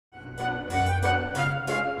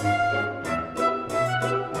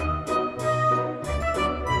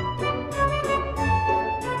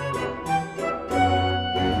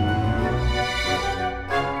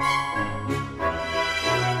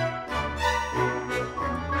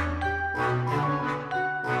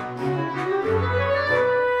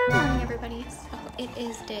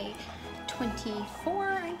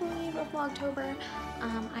Vlogtober.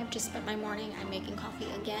 I've just spent my morning, I'm making coffee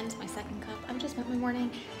again, it's my second cup. I've just spent my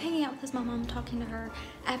morning hanging out with his mom, talking to her.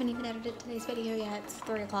 I haven't even edited today's video yet, it's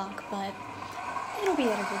 3 o'clock, but it'll be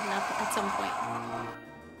edited up at some point.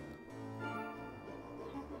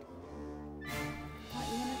 What,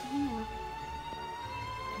 you wanted to hang out?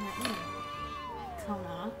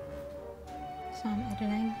 Kona. So I'm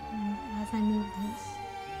editing, and as I move this,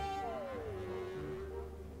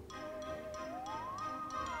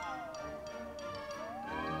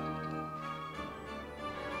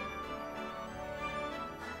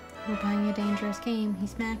 we're playing a dangerous game. He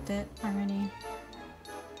smacked it already.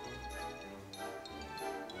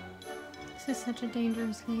 This is such a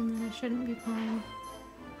dangerous game that I shouldn't be playing.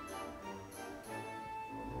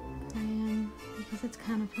 I am, because it's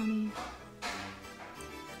kind of funny.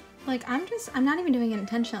 Like, I'm not even doing it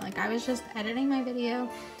intentionally. Like, I was just editing my video,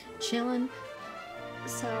 chilling.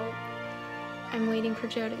 So, I'm waiting for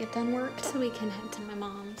Joe to get done work so we can head to my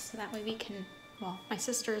mom's. So that way we can, well, my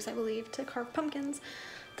sister's, I believe, to carve pumpkins.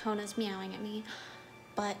 Kona's meowing at me.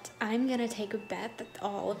 But I'm gonna take a bet that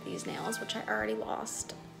all of these nails, which I already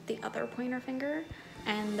lost the other pointer finger,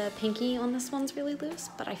 and the pinky on this one's really loose,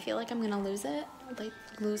 but I feel like I'm gonna lose it, like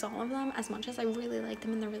lose all of them, as much as I really like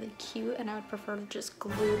them and they're really cute, and I would prefer to just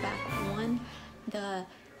glue back on the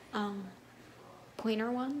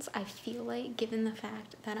pointer ones. I feel like, given the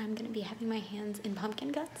fact that I'm gonna be having my hands in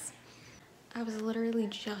pumpkin guts, I was literally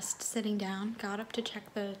just sitting down, got up to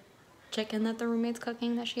check the chicken that the roommate's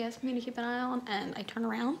cooking that she asked me to keep an eye on, and I turn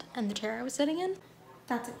around and the chair I was sitting in,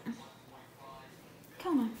 that's it.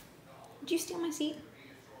 Kona, did you steal my seat?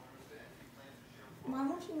 Why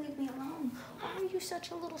won't you leave me alone? Why are you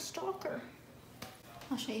such a little stalker?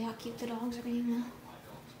 I'll show you how cute the dogs are being now.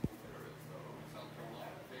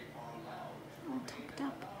 All tucked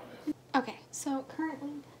up. Okay, so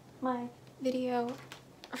currently my video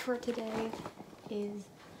for today is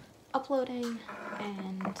uploading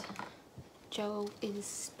and Joe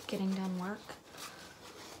is getting done work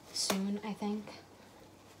soon, I think.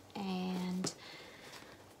 And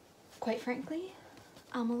quite frankly,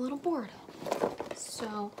 I'm a little bored.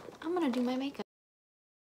 So I'm gonna do my makeup.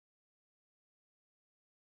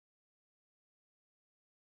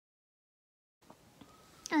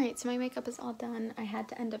 Alright, so my makeup is all done. I had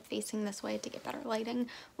to end up facing this way to get better lighting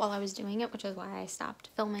while I was doing it, which is why I stopped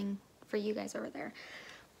filming for you guys over there.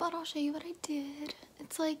 But I'll show you what I did.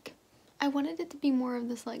 It's like, I wanted it to be more of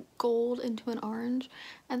this like gold into an orange,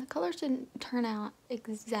 and the colors didn't turn out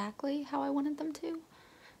exactly how I wanted them to.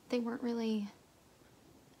 They weren't really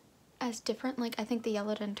as different. Like, I think the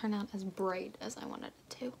yellow didn't turn out as bright as I wanted it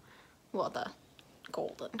to. Well, the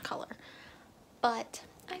golden color. But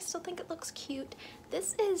I still think it looks cute.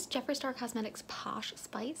 This is Jeffree Star Cosmetics Posh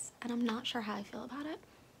Spice, and I'm not sure how I feel about it.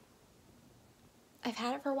 I've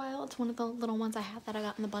had it for a while. It's one of the little ones I have that I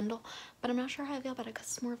got in the bundle, but I'm not sure how I feel about it because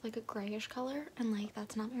it's more of like a grayish color, and like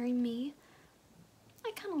that's not very me.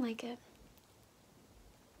 I kind of like it.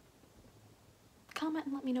 Comment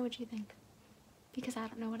and let me know what you think, because I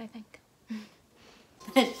don't know what I think.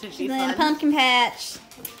 She's in a pumpkin patch.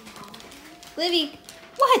 Livy,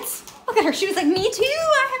 what? Look at her. She was like, me too.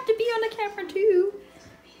 I have to be on the camera too.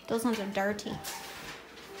 Those ones are dirty.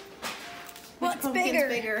 What's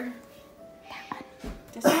bigger?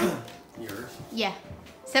 This one? Yours? Yeah,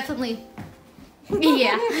 it's definitely.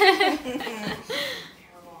 Yeah.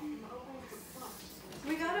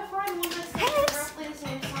 We gotta find one that's roughly the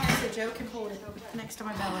same size so Joe can hold it next to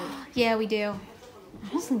my belly. Yeah, we do.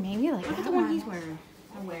 Honestly, maybe like Look at that the one he's wearing.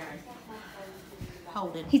 I'm wearing.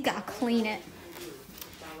 Hold it. He's gotta clean it.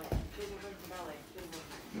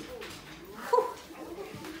 Whew.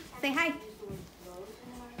 Say hi.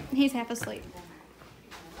 He's half asleep.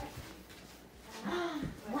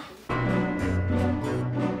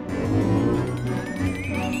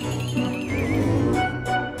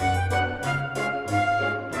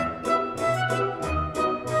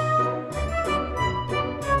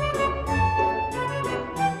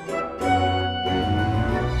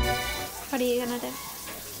 What are you gonna do? I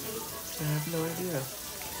have no idea.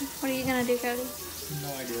 What are you gonna do, Cody?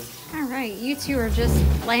 No idea. All right, you two are just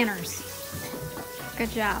planners. Good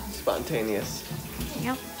job. Spontaneous.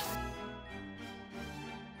 Yep.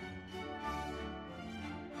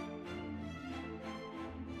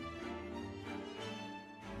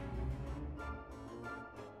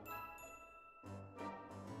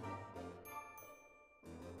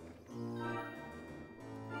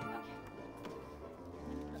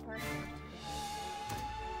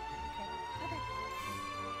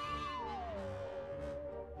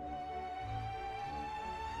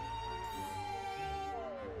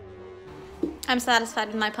 I'm satisfied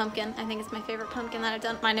with my pumpkin. I think it's my favorite pumpkin that I've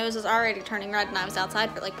done. My nose is already turning red and I was outside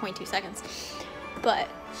for like 0.2 seconds. But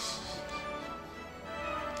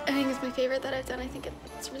I think it's my favorite that I've done. I think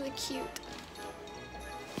it's really cute.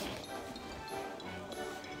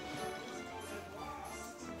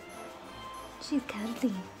 She's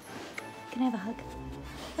cuddly. Can I have a hug?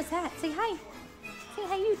 What's that? Say hi. Say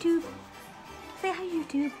hi, YouTube. Say hi,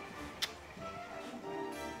 YouTube.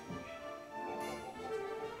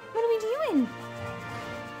 What are we doing?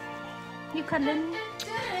 You cuddling?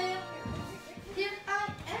 Here I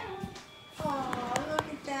am. Oh, look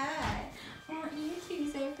at that.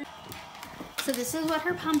 So this is what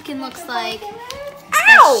her pumpkin looks like.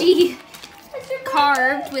 Ow! That she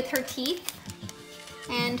carved with her teeth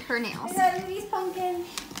and her nails. These pumpkins.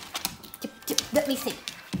 Let me see.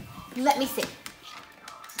 Let me see.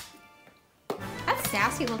 That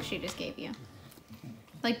sassy look she just gave you.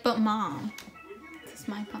 Like, but mom, this is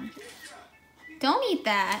my pumpkin. Don't eat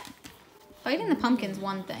that. Biting the pumpkin's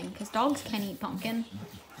one thing, because dogs can eat pumpkin.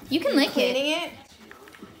 You can lick it. Cleaning it?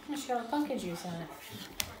 It's got pumpkin juice on it.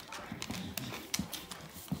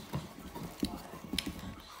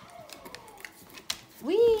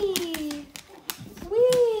 Wee!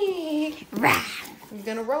 Wee! Rah! You're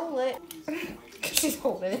gonna roll it. She's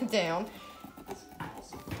holding it down.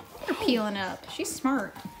 You're peeling it up. She's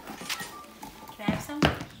smart. Can I have some?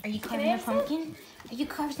 Are you carving a pumpkin? Are you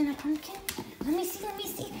carving a pumpkin? Let me see, let me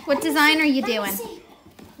see. What design are you doing?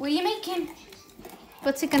 What are you making?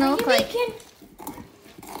 What's it gonna What look are you like? making?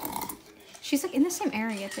 She's like in the same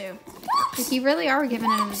area too. Like you really are giving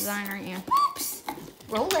it a design, aren't you? Oops.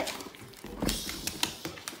 Roll it.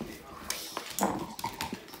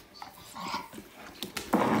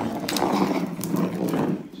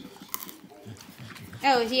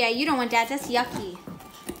 Oh yeah, you don't want that. That's yucky.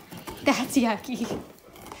 That's yucky.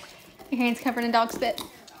 Your hand's covered in dog spit.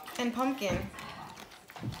 And pumpkin.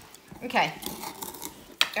 Okay.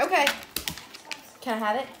 Okay. Can I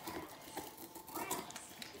have it?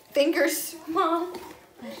 Fingers, Mom.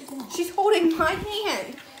 She's holding my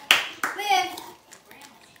hand. Liv,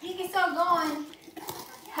 you can start going.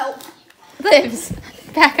 Help. Livs,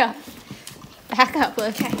 back up. Back up,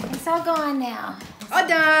 Liv. Okay. It's all going now. All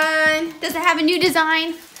done. Does it have a new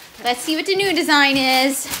design? Let's see what the new design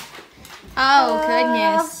is. Oh,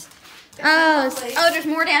 goodness. Oh, there's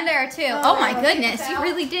more down there, too. Oh, my goodness. You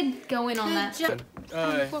really did go in on that.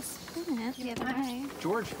 We'll spin it the other way.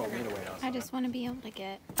 George told me to wait outside. I just want to be able to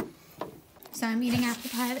get... So I'm eating apple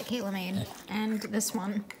pie that Kayla made, and this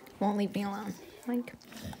one won't leave me alone. Like,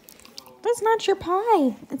 that's not your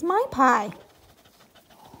pie. It's my pie.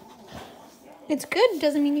 It's good.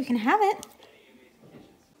 Doesn't mean you can have it.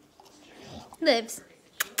 Lives.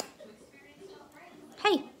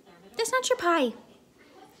 Hey, that's not your pie.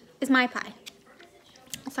 It's my pie.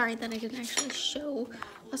 Sorry that I didn't actually show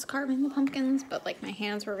us carving the pumpkins, but like my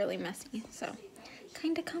hands were really messy, so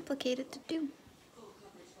kind of complicated to do.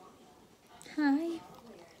 Hi.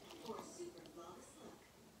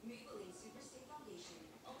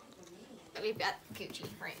 We've got Gucci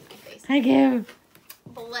right in my face. I give.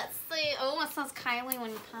 But let's see. Oh, it says Kylie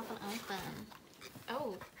when you pop it open.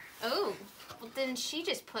 Oh. Oh. Well, then she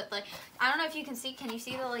just put like, I don't know if you can see. Can you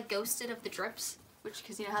see the like ghosted of the drips? Which,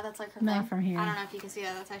 because you know how that's like her Not thing? from here. I don't know if you can see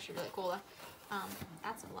that. That's actually really cool though.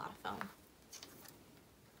 That's a lot of foam.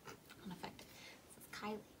 Unaffected. This is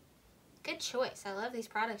Kylie. Good choice. I love these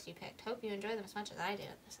products you picked. Hope you enjoy them as much as I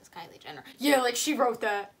did. This is Kylie Jenner. Yeah, like she wrote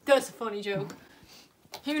that. That's a funny joke.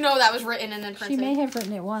 You know that was written and then printed. She may have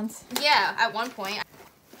written it once. Yeah, at one point.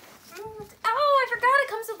 Oh, I forgot it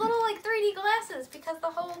comes with little like 3D glasses because the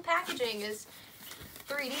whole packaging is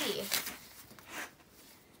 3D.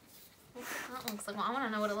 That looks like, well, I want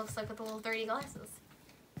to know what it looks like with the little 3D glasses.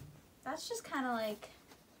 That's just kind of like,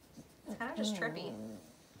 it's kind of just trippy.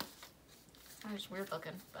 It's kind of just weird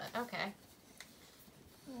looking, but okay.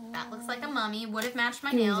 That looks like a mummy. Would have matched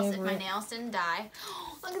my nails if my nails didn't die.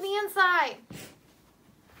 Look at the inside.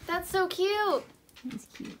 That's so cute. That's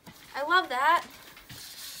cute. I love that.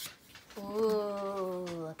 Ooh,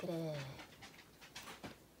 look at it.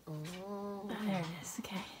 Ooh. There it is.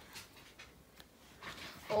 Okay.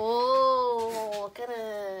 Oh, look at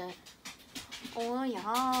it. Oh,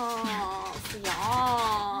 yes.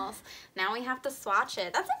 Yes. Now we have to swatch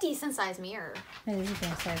it. That's a decent size mirror. That is a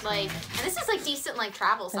good size. Like, and this is like decent like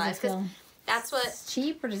travel size because that's what. It's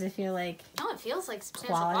cheap, or does it feel like? No, it feels like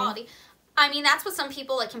substantial quality. I mean, that's what some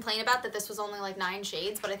people like complain about, that this was only like 9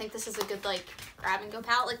 shades, but I think this is a good like grab and go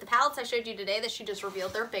palette. Like the palettes I showed you today that she just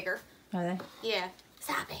revealed, they're bigger. Are they? Yeah.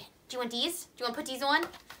 Stop it. Do you want these? Do you want to put these on?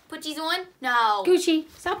 Put these on? No. Gucci,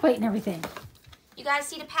 stop biting everything. You guys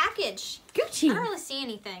see the package? Gucci. I don't really see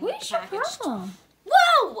anything. What is your problem?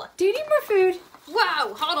 Whoa! Do you need more food?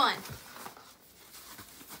 Whoa! Hold on.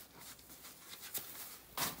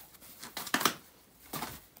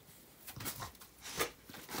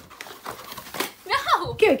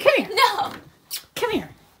 No! Good, come here. No! Come here.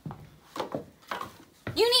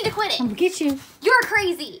 You need to quit I'm it. gonna get you. You're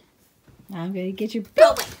crazy. I'm gonna get you. Go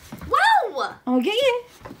away. Whoa! I'm gonna get you.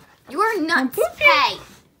 You're nuts. booping. Hey,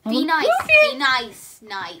 I'm be nice. booping. Be nice.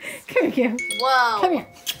 Nice. Come here, Gil. Whoa. Come here.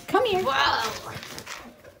 Come here. Whoa.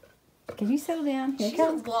 Can you settle down? Here She it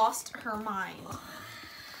comes. lost her mind.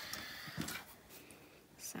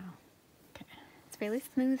 So, it's really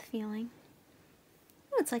smooth feeling.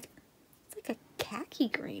 Oh, it's like a khaki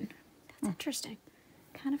green. That's interesting.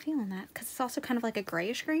 Kind of feeling that because it's also kind of like a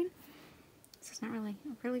grayish green. This is not really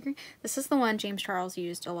green. This is the one James Charles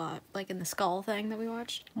used a lot, like in the skull thing that we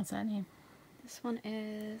watched. What's that name? This one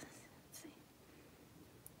is, let's see.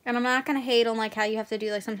 And I'm not going to hate on like how you have to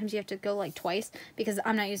do, like sometimes you have to go like twice because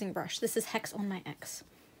I'm not using a brush. This is Hex on My Ex.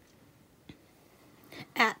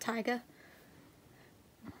 At Tyga.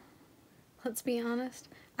 Let's be honest.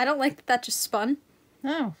 I don't like that just spun.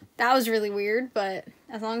 Oh. That was really weird, but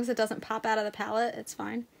as long as it doesn't pop out of the palette, it's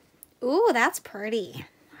fine. Ooh, that's pretty.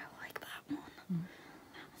 I like that one.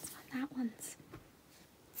 That one's fun. That one's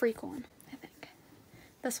freak one, I think.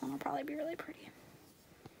 This one will probably be really pretty.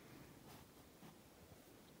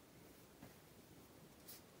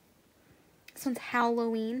 This one's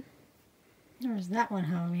Halloween. Or is that one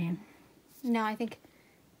Halloween? No, I think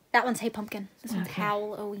that one's Hey Pumpkin. This one's Okay.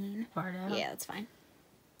 Halloween. Part out. Yeah, that's fine.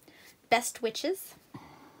 Best Witches.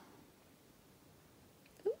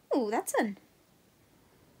 Ooh, that's an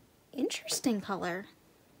interesting color.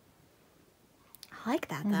 I like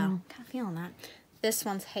that, though. Kind of feeling that. This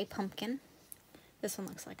one's Hey Pumpkin. This one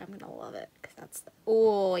looks like I'm going to love it. Cause that's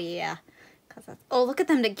oh, yeah. Oh, look at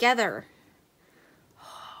them together. Oh,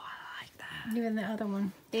 I like that. Even the other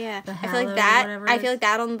one. Yeah. The I feel Hallow, like that. whatever it I is. feel like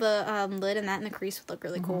that on the lid and that in the crease would look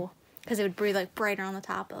really cool. Because it would be like brighter on the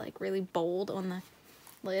top, but like really bold on the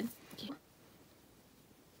lid.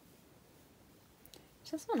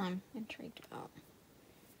 This one I'm intrigued about.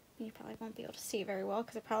 You probably won't be able to see very well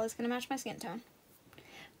because it probably is going to match my skin tone.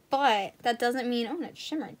 But that doesn't mean, oh, and it's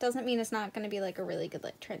shimmery. It doesn't mean it's not going to be like a really good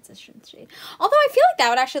like transition shade. Although I feel like that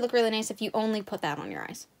would actually look really nice if you only put that on your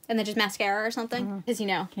eyes. And then just mascara or something. Because, you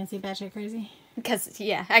know. Can't see batshit crazy. Because,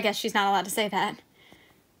 yeah, I guess she's not allowed to say that.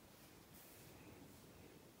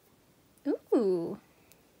 Ooh.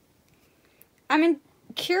 I'm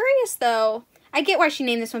curious, though. I get why she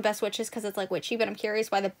named this one Best Witches because it's like witchy, but I'm curious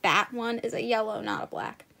why the bat one is a yellow, not a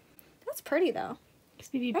black. That's pretty, though.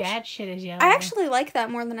 Because maybe bad shit is yellow. I actually like that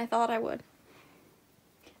more than I thought I would.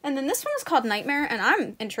 And then this one is called Nightmare, and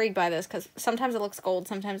I'm intrigued by this because sometimes it looks gold,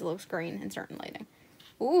 sometimes it looks green in certain lighting.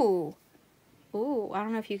 Ooh. Ooh, I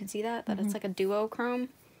don't know if you can see that, but it's like a duochrome.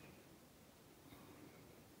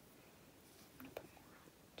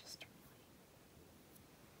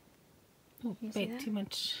 Oh, You see wait, that? too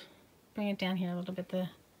much. Bring it down here a little bit. There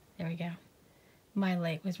we go. My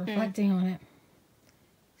light was reflecting on it.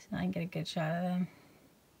 So now I can get a good shot of them.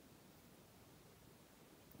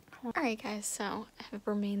 Alright guys, so I have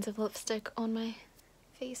remains of lipstick on my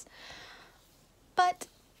face. But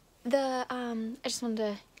I just wanted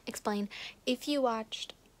to explain, if you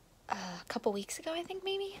watched a couple weeks ago, I think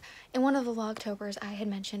maybe, in one of the Vlogtobers, I had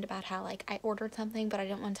mentioned about how like I ordered something but I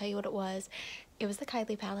didn't want to tell you what it was. It was the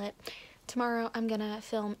Kylie palette. Tomorrow I'm gonna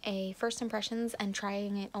film a first impressions and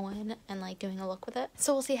trying it on and like doing a look with it.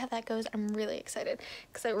 So we'll see how that goes. I'm really excited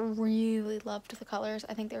because I really loved the colors.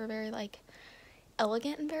 I think they were very like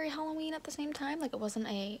elegant and very Halloween at the same time. Like it wasn't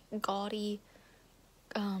a gaudy,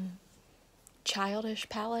 childish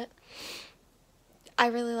palette. I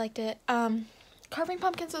really liked it. Carving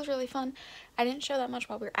pumpkins was really fun. I didn't show that much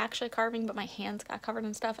while we were actually carving, but my hands got covered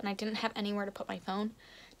in stuff and I didn't have anywhere to put my phone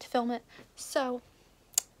to film it. So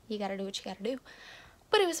you gotta do what you gotta do.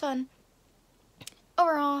 But it was fun.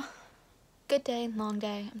 Overall, good day, long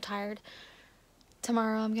day. I'm tired.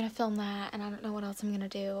 Tomorrow I'm gonna film that and I don't know what else I'm gonna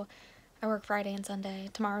do. I work Friday and Sunday.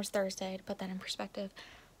 Tomorrow's Thursday, to put that in perspective.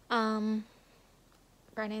 Friday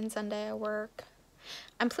and Sunday I work.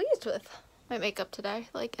 I'm pleased with my makeup today.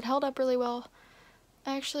 Like, it held up really well.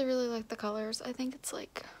 I actually really like the colors. I think it's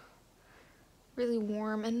like really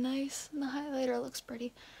warm and nice, and the highlighter looks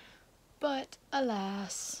pretty. But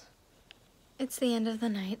alas, it's the end of the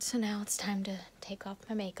night, so now it's time to take off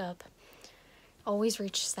my makeup. Always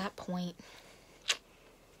reaches that point,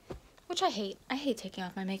 which I hate. I hate taking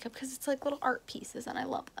off my makeup because it's like little art pieces and I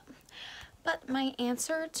love them. But my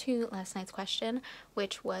answer to last night's question,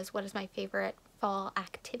 which was what is my favorite fall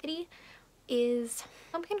activity, is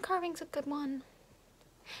pumpkin carving's a good one.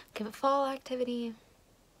 Give it fall activity.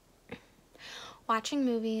 Watching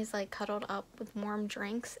movies like cuddled up with warm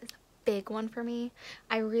drinks is a big one for me.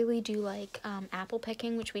 I really do like apple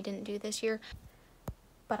picking, which we didn't do this year,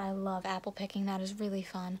 but I love apple picking. That is really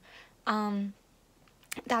fun.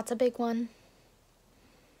 That's a big one.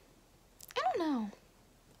 I don't know.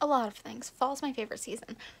 A lot of things. Fall's my favorite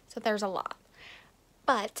season, so there's a lot.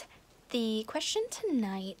 But the question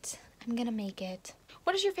tonight, I'm gonna make it,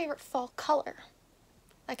 what is your favorite fall color?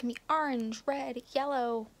 That can be orange, red,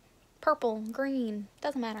 yellow, purple, green,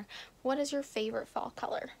 doesn't matter. What is your favorite fall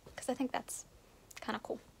color? Because I think that's kind of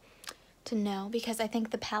cool to know, because I think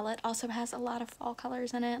the palette also has a lot of fall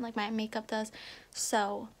colors in it, like my makeup does.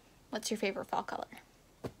 So what's your favorite fall color?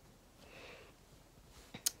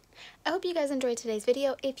 I hope you guys enjoyed today's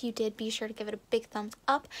video. If you did, be sure to give it a big thumbs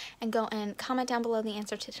up and go and comment down below the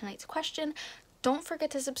answer to tonight's question. Don't forget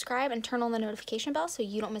to subscribe and turn on the notification bell so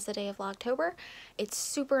you don't miss a day of Vlogtober. It's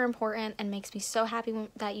super important and makes me so happy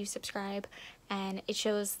that you subscribe, and it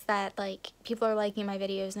shows that like people are liking my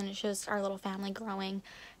videos, and it shows our little family growing.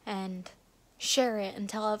 And share it and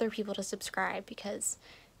tell other people to subscribe, because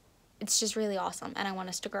it's just really awesome and I want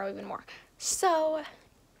us to grow even more. So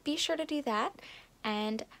be sure to do that,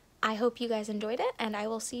 and I hope you guys enjoyed it, and I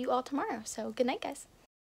will see you all tomorrow. So good night, guys.